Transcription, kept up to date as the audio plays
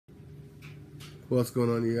What's going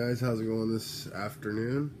on, you guys? How's it going this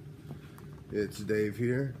afternoon? It's Dave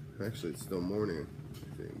here. Actually, it's still morning.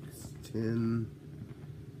 I think it's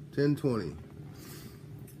 10:20.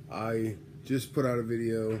 I just put out a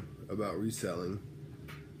video about reselling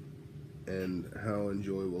and how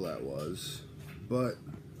enjoyable that was, but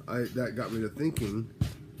that got me to thinking.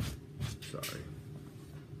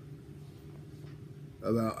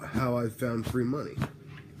 About how I found free money.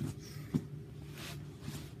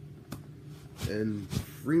 And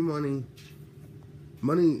free money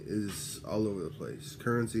is all over the place.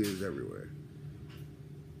 Currency is everywhere.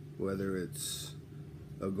 Whether it's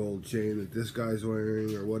a gold chain that this guy's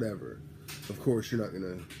wearing or whatever. Of course, you're not going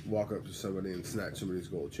to walk up to somebody and snatch somebody's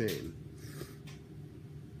gold chain.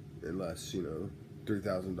 Unless,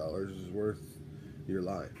 $3,000 is worth your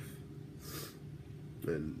life.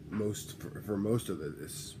 And for most of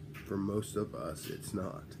us, it's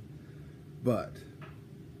not. But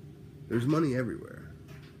there's money everywhere.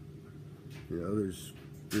 There's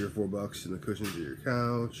 $3 or $4 in the cushions of your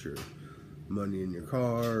couch, or money in your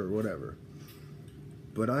car, or whatever.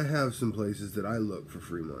 But I have some places that I look for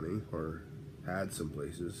free money, or had some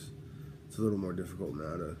places. It's a little more difficult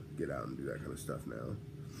now to get out and do that kind of stuff now.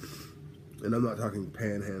 And I'm not talking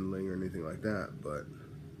panhandling or anything like that, but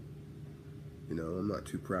I'm not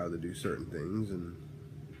too proud to do certain things, and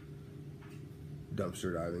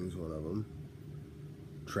dumpster diving is one of them.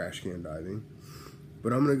 Trash can diving.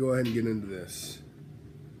 But I'm going to go ahead and get into this.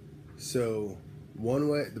 So, one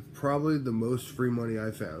way, probably the most free money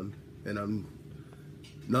I found, and I'm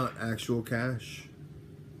not actual cash.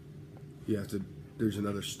 There's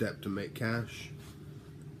another step to make cash.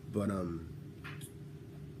 But,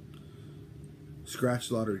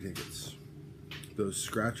 scratch lottery tickets. Those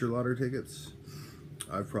scratcher lottery tickets,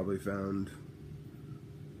 I've probably found,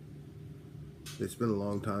 it's been a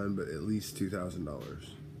long time, but at least $2,000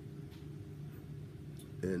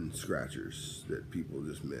 in scratchers that people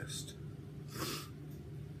just missed.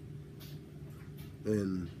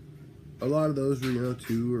 And a lot of those were,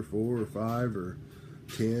 2 or 4 or 5 or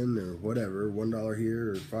 10 or whatever, $1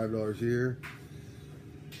 here or $5 here.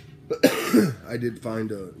 I did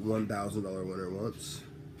find a $1,000 winner once,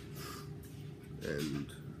 and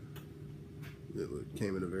it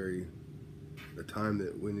came at a time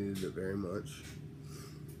that we needed it very much.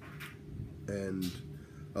 And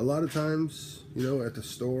a lot of times, at the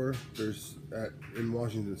store, in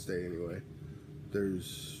Washington State anyway,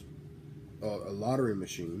 there's a lottery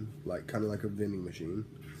machine, kind of like a vending machine,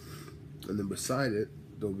 and then beside it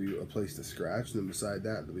there'll be a place to scratch, and then beside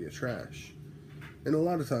that there'll be a trash. And a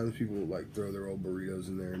lot of times people throw their old burritos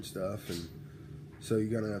in there and stuff, and so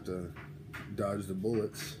you're gonna have to dodge the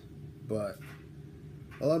bullets, but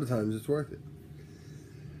a lot of times it's worth it.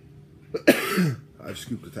 I've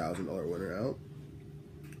scooped a $1,000 winner out,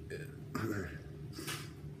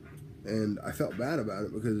 and I felt bad about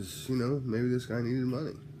it because maybe this guy needed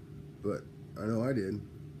money, but I know I did.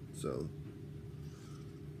 So,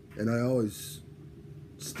 and I always,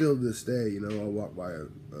 still to this day, I'll walk by a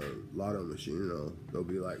lotto machine, there'll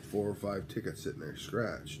be 4 or 5 tickets sitting there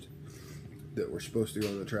scratched that were supposed to go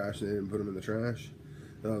in the trash, and they didn't put them in the trash,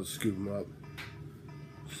 and I'll scoop them up.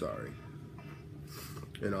 Sorry.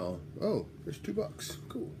 And oh, there's $2,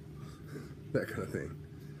 cool. That kind of thing.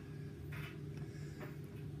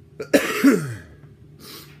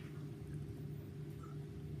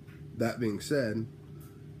 That being said,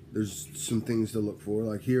 there's some things to look for.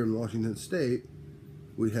 Like here in Washington State,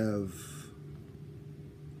 we have,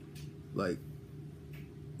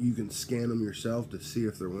 you can scan them yourself to see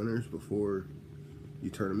if they're winners before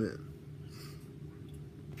you turn them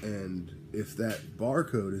in. And if that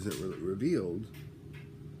barcode isn't revealed,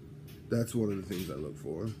 that's one of the things I look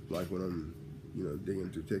for. Like when I'm, digging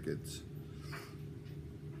through tickets.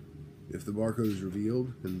 If the barcode is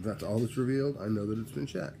revealed, and that's all that's revealed, I know that it's been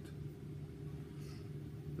checked.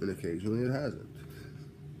 And occasionally it hasn't.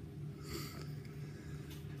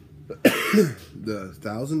 The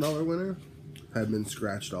 $1,000 winner had been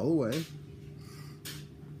scratched all the way,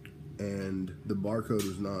 and the barcode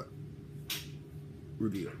was not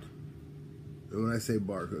revealed. And when I say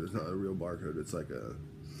barcode, it's not a real barcode. It's like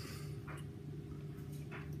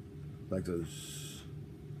those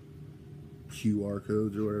QR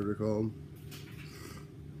codes or whatever they're called,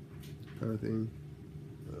 kind of thing.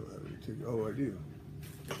 I don't have any ticket. Oh, I do.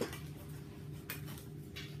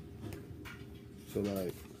 So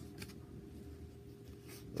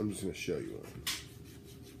I'm just going to show you one.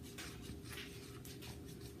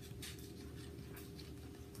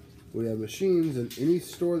 We have machines in any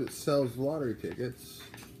store that sells lottery tickets,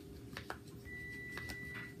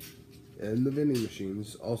 and the vending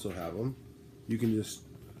machines also have them. You can just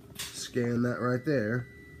scan that right there,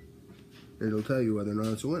 and it'll tell you whether or not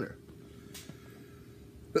it's a winner.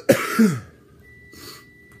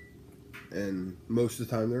 And most of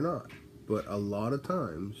the time they're not, but a lot of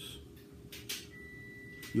times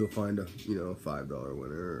you'll find a, you know, a $5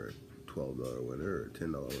 winner or a $12 winner or a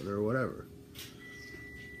 $10 winner or whatever.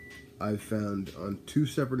 I've found on 2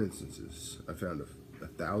 separate instances, I found a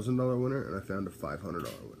 $1,000 winner and I found a $500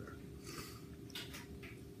 winner.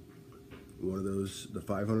 One of those, the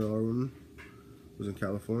 $500 one, was in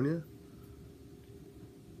California,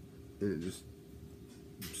 and it just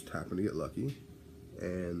happened to get lucky.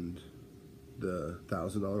 And the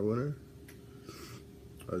 $1,000 winner,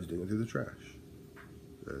 I was digging through the trash,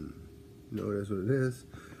 and you know, it is what it is.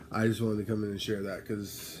 I just wanted to come in and share that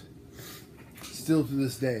because still to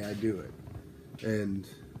this day I do it. And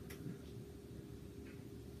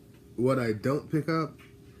what I don't pick up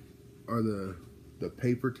are the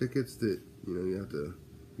paper tickets that, you know, you have to,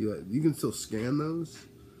 you can still scan those,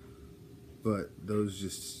 but those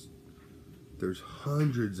just, there's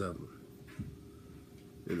hundreds of them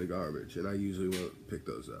in the garbage, and I usually won't pick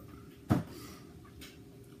those up.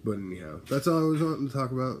 But anyhow, that's all I was wanting to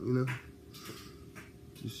talk about, you know,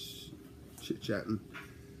 just chit-chatting.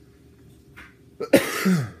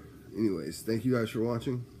 Anyways, thank you guys for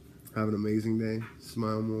watching. Have an amazing day.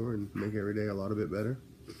 Smile more and make every day a lot bit better.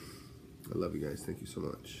 I love you guys. Thank you so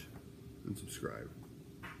much. And subscribe.